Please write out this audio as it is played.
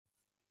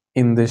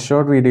In this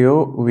short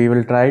video, we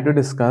will try to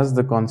discuss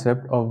the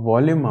concept of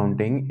volume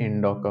mounting in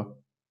Docker.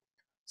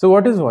 So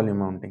what is volume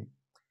mounting?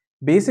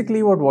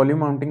 Basically, what volume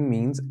mounting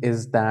means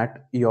is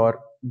that your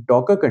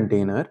Docker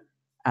container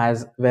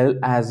as well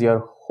as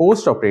your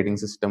host operating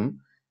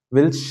system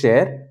will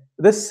share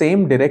the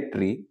same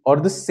directory or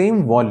the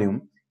same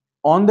volume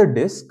on the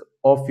disk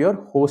of your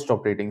host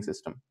operating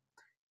system.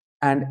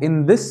 And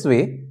in this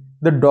way,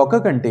 the Docker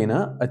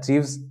container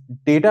achieves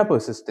data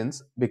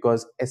persistence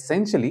because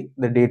essentially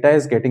the data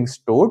is getting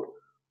stored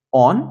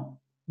on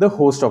the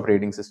host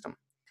operating system.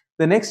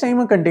 The next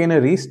time a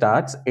container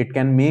restarts, it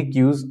can make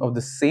use of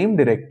the same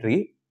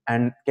directory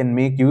and can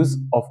make use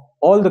of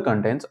all the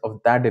contents of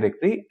that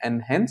directory,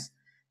 and hence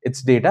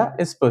its data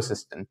is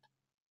persistent.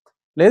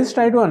 Let's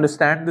try to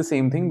understand the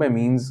same thing by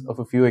means of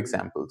a few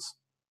examples.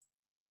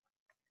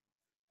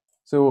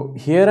 So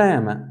here I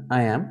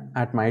am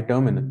at my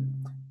terminal,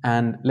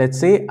 and let's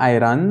say I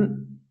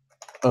run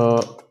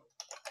a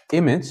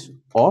image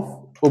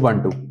of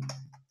Ubuntu.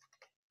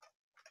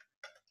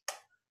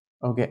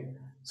 Okay,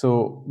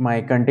 so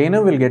my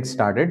container will get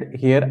started.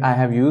 Here I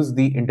have used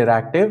the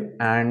interactive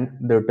and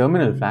the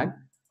terminal flag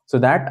so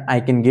that I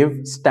can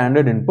give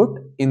standard input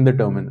in the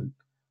terminal.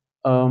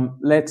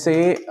 Let's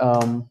say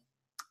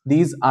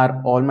these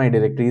are all my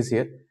directories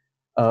here.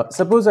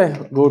 Suppose I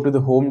go to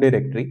the home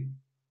directory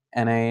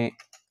and I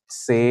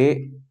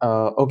say,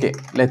 okay,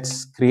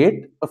 let's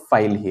create a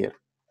file here,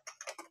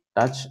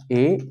 touch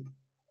a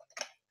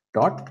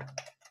dot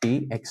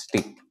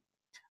txt,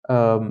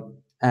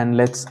 and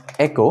let's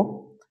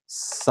echo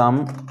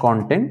some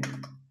content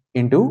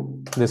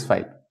into this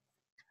file.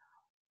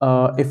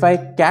 If I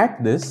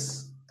cat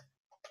this,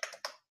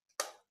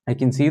 I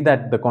can see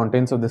that the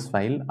contents of this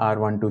file are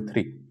 1, 2,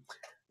 3.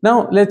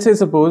 Now let's say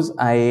suppose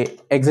I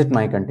exit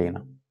my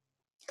container,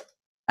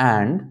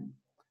 and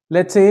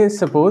let's say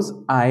suppose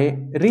I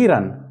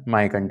rerun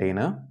my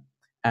container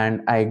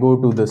and I go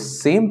to the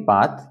same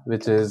path,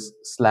 which is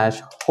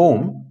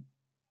 /home,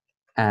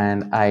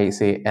 and I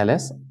say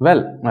ls.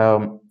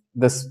 Well,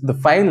 the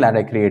file that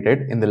I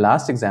created in the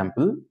last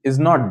example is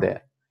not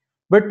there.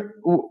 But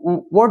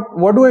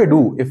what do I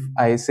do if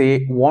I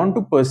say want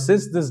to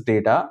persist this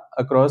data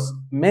across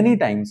many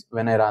times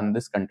when I run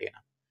this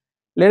container?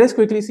 Let us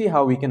quickly see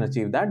how we can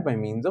achieve that by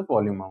means of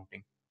volume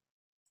mounting.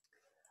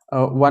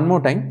 One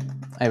more time,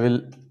 I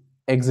will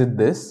exit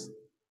this,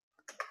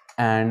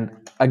 and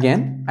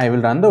again I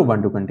will run the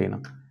Ubuntu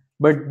container.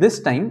 But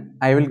this time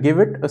I will give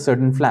it a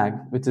certain flag,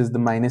 which is the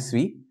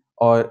 -v,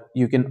 or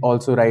you can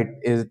also write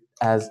it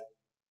as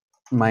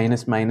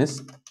minus minus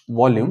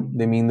volume.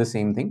 They mean the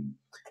same thing.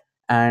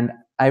 And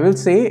I will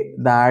say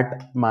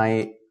that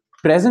my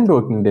present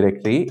working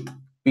directory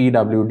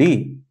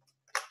pwd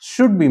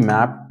should be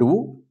mapped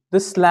to the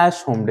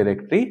 /home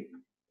directory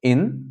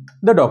in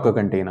the Docker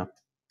container.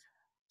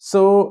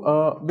 So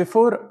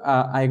before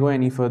I go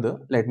any further,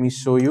 let me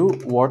show you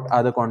what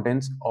are the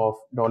contents of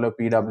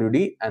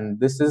 $pwd, and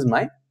this is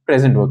my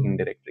present working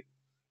directory.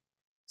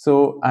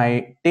 So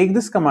I take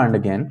this command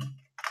again,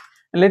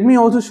 and let me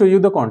also show you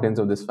the contents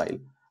of this file,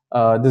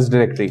 this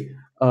directory.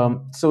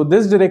 So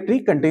this directory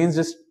contains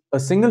just a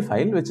single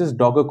file, which is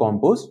docker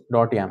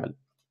compose.yaml.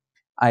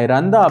 I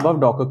run the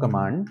above docker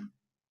command,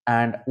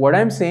 and what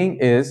I'm saying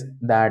is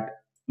that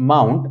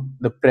mount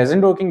the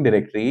present working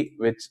directory,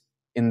 which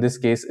in this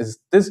case is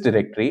this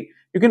directory.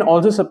 You can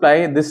also supply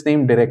this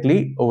name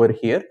directly over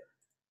here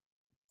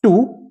to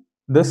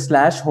the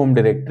 /home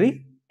directory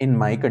in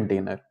my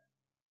container.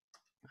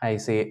 I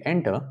say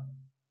enter,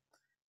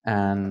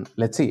 and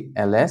let's see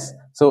ls.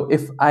 So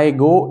if I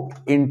go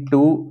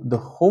into the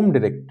home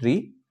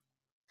directory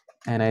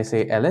and I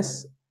say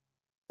ls,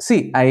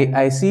 see,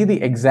 I see the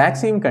exact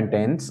same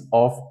contents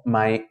of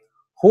my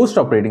host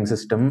operating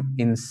system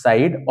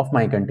inside of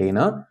my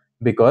container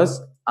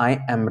because I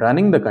am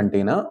running the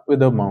container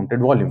with a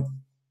mounted volume.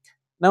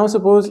 Now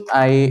suppose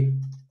I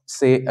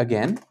say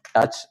again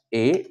touch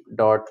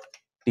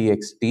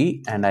a.txt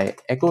and I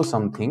echo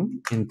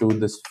something into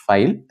this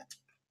file.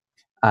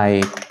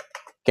 I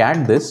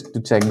cat this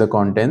to check the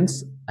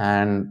contents,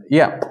 and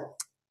yeah,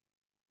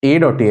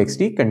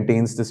 a.txt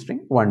contains the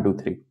string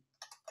 123.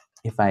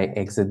 If I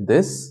exit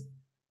this,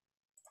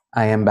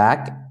 I am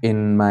back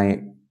in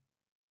my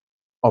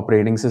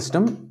operating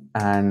system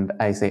and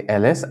I say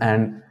ls,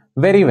 and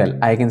very well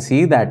I can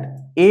see that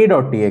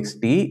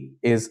a.txt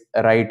is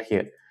right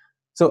here.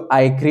 So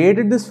I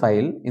created this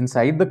file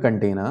inside the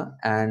container,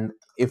 and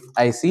if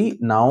I see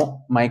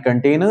now my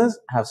containers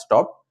have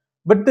stopped,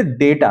 but the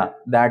data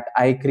that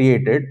I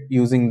created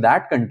using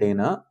that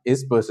container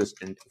is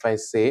persistent. If I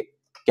say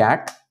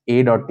cat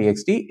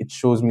a.txt, it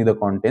shows me the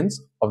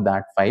contents of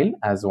that file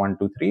as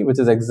 123, which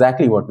is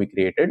exactly what we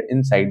created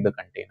inside the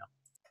container.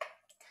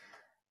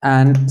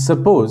 And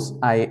suppose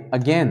I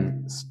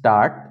again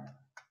start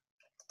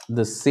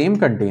the same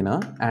container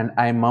and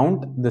I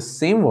mount the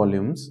same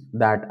volumes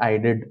that I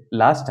did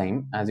last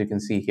time, as you can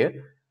see here,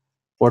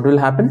 what will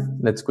happen?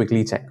 Let's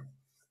quickly check.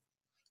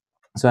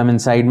 So I'm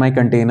inside my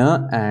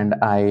container and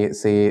I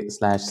say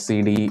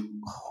 /cd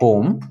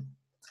home,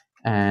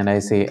 and I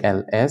say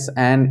ls,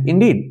 and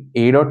indeed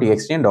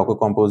a.txt and docker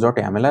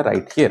compose.yaml are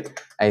right here.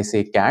 I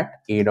say cat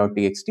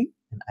a.txt,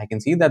 and I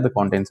can see that the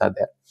contents are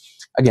there.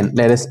 Again,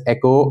 let us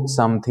echo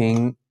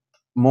something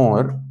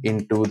more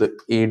into the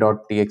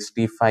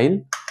a.txt file.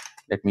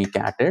 Let me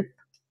cat it,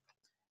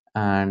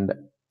 and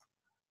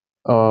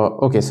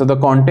okay, so the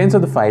contents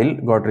of the file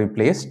got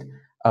replaced.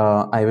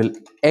 I will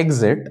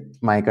exit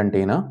my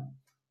container,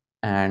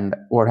 and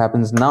what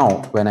happens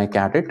now when I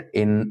cat it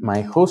in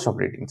my host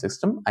operating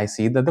system, I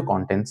see that the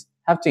contents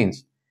have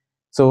changed.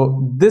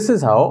 So this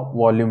is how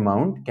volume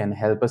mount can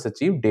help us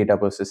achieve data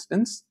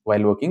persistence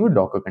while working with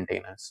Docker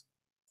containers.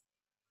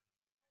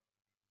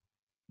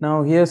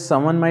 Now here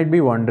someone might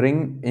be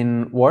wondering,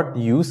 in what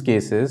use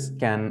cases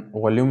can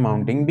volume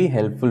mounting be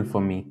helpful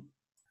for me?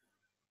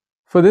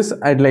 For this,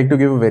 I'd like to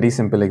give a very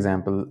simple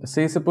example.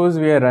 Say, suppose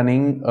we are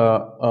running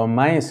a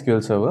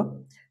MySQL server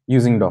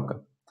using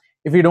Docker.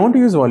 If we don't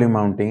use volume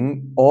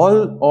mounting,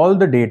 all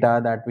the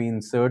data that we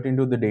insert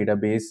into the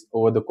database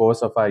over the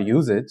course of our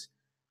usage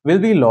will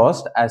be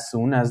lost as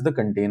soon as the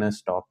container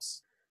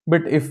stops.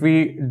 But if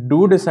we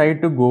do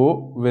decide to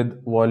go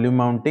with volume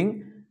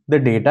mounting, the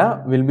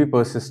data will be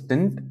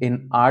persistent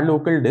in our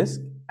local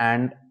disk,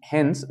 and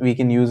hence we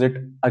can use it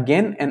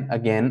again and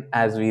again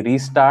as we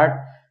restart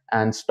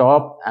and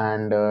stop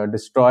and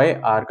destroy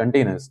our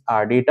containers.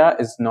 Our data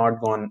is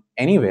not gone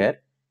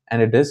anywhere,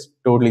 and it is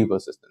totally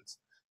persistent.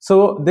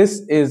 So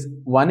this is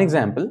one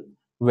example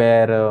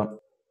where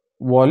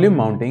volume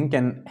mounting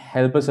can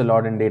help us a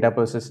lot in data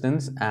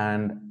persistence,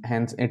 and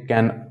hence it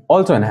can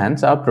also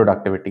enhance our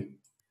productivity.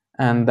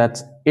 And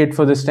that's it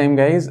for this time,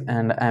 guys.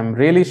 And I'm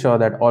really sure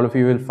that all of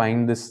you will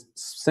find this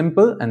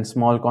simple and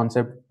small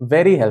concept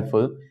very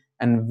helpful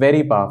and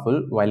very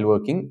powerful while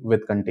working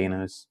with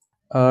containers.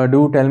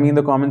 Do tell me in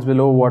the comments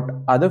below what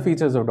other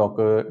features of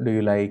Docker do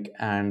you like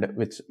and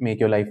which make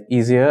your life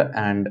easier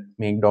and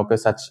make Docker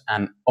such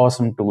an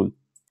awesome tool.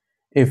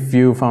 If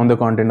you found the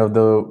content of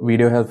the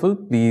video helpful,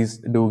 please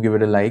do give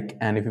it a like.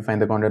 And if you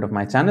find the content of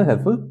my channel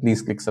helpful,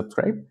 please click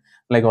subscribe.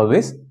 Like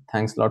always,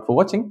 thanks a lot for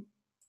watching.